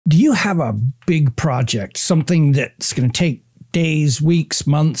Do you have a big project, something that's going to take days, weeks,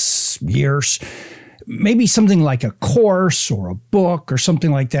 months, years? Maybe something like a course or a book or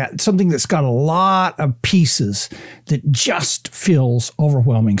something like that, something that's got a lot of pieces that just feels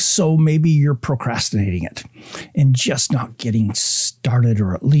overwhelming. So maybe you're procrastinating it and just not getting started,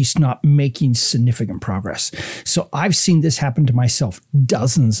 or at least not making significant progress. So I've seen this happen to myself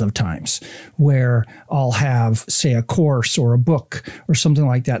dozens of times, where I'll have, say, a course or a book or something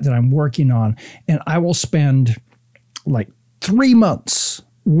like that that I'm working on, and I will spend like 3 months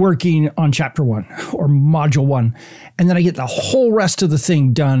working on chapter 1 or module 1. And then I get the whole rest of the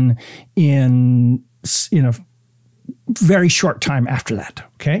thing done in a very short time after that.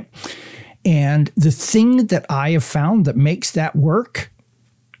 Okay. And the thing that I have found that makes that work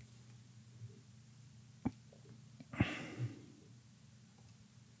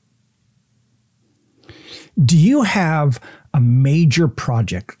do you have a major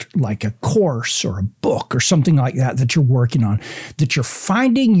project like a course or a book or something like that that you're working on, that you're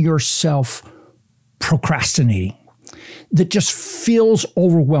finding yourself procrastinating, that just feels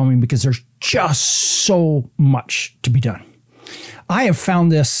overwhelming because there's just so much to be done? I have found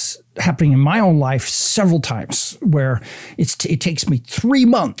this happening in my own life several times, where it takes me 3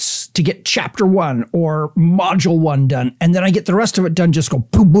 months to get chapter 1 or module 1 done, and then I get the rest of it done, just go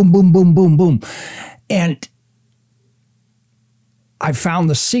boom, boom, boom, boom, boom, boom. And I found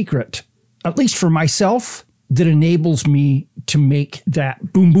the secret, at least for myself, that enables me to make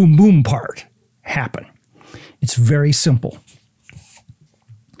that boom, boom, boom part happen. It's very simple.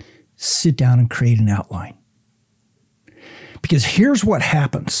 Sit down and create an outline. Because here's what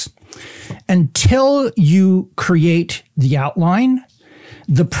happens. Until you create the outline,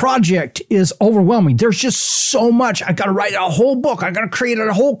 the project is overwhelming. There's just so much. I've got to write a whole book. I've got to create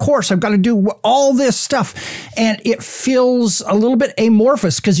a whole course. I've got to do all this stuff. And it feels a little bit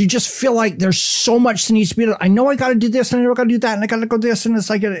amorphous because you just feel like there's so much that needs to be done. I know I got to do this, and I know I got to do that, and I got to go this, and it's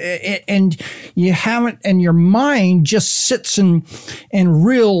like, and you haven't, and your mind just sits and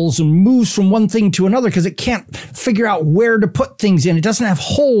reels and moves from one thing to another because it can't figure out where to put things in. It doesn't have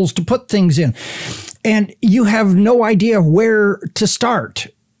holes to put things in. And you have no idea where to start.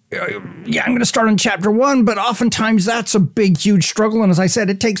 Yeah, I'm going to start on chapter 1, but oftentimes that's a big, huge struggle. And as I said,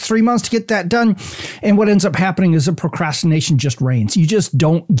 it takes 3 months to get that done. And what ends up happening is the procrastination just reigns. You just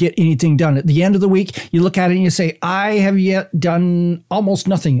don't get anything done. At the end of the week, you look at it and you say, I have yet done almost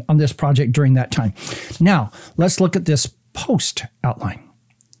nothing on this project during that time. Now, let's look at this post outline.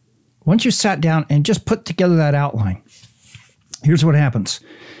 Once you sat down and just put together that outline, here's what happens.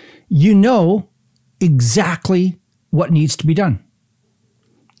 You know exactly what needs to be done.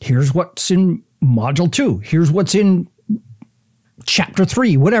 Here's what's in module 2. Here's what's in chapter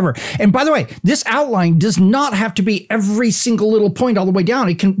 3, whatever. And by the way, this outline does not have to be every single little point all the way down.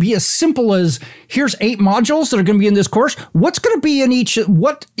 It can be as simple as, here's 8 modules that are going to be in this course. What's going to be in each?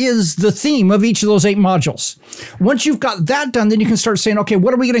 What is the theme of each of those 8 modules? Once you've got that done, then you can start saying, okay,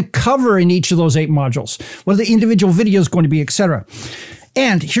 what are we going to cover in each of those 8 modules? What are the individual videos going to be, etc.?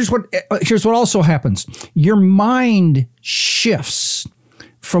 And here's what also happens. Your mind shifts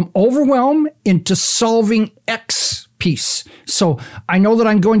from overwhelm into solving X piece. So I know that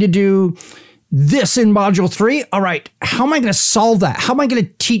I'm going to do this in module 3. All right, how am I going to solve that? How am I going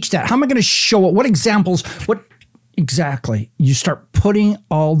to teach that? How am I going to show it? What examples? What exactly? You start putting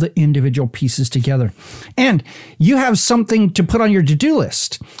all the individual pieces together. And you have something to put on your to-do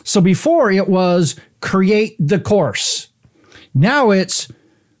list. So before it was create the course. Now it's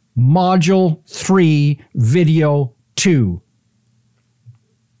module 3, video 2.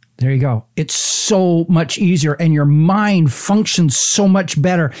 There you go. It's so much easier, and your mind functions so much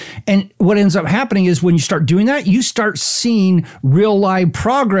better. And what ends up happening is when you start doing that, you start seeing real live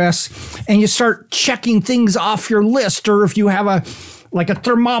progress, and you start checking things off your list. Or if you have like a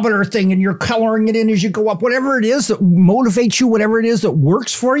thermometer thing and you're coloring it in as you go up, whatever it is that motivates you, whatever it is that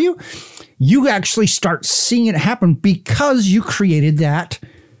works for you, you actually start seeing it happen because you created that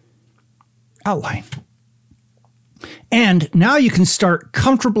outline. And now you can start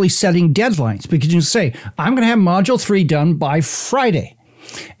comfortably setting deadlines, because you can say, I'm going to have module 3 done by Friday,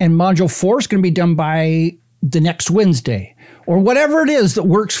 and module 4 is going to be done by the next Wednesday, or whatever it is that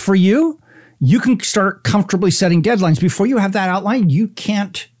works for you. You can start comfortably setting deadlines. Before you have that outline, you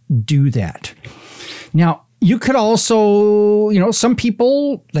can't do that. Now, you could also, some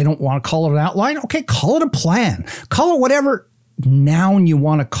people, they don't want to call it an outline. Okay, call it a plan. Call it whatever noun you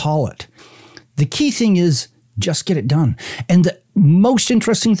want to call it. The key thing is just get it done. And the most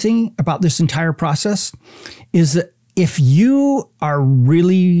interesting thing about this entire process is that if you are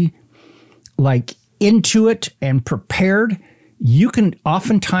really like into it and prepared, you can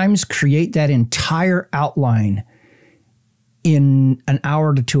oftentimes create that entire outline in an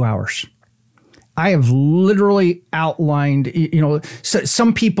hour to 2 hours. I have literally outlined, so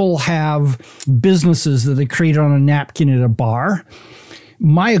some people have businesses that they create on a napkin at a bar.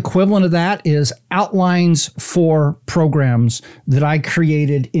 My equivalent of that is outlines for programs that I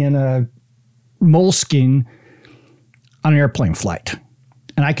created in a moleskin on an airplane flight.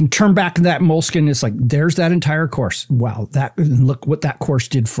 And I can turn back to that moleskin. It's like, there's that entire course. Wow, look what that course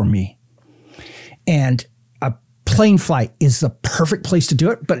did for me. And a plane flight is the perfect place to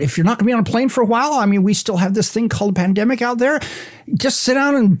do it. But if you're not going to be on a plane for a while, I mean, we still have this thing called a pandemic out there. Just sit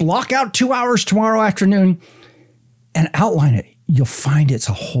down and block out 2 hours tomorrow afternoon and outline it. You'll find it's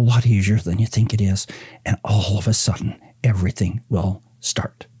a whole lot easier than you think it is. And all of a sudden, everything will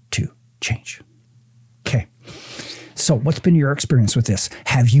start to change. Okay. So what's been your experience with this?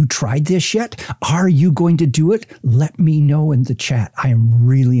 Have you tried this yet? Are you going to do it? Let me know in the chat. I am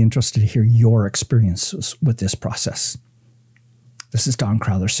really interested to hear your experiences with this process. This is Don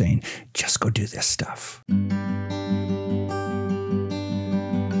Crowther saying, just go do this stuff.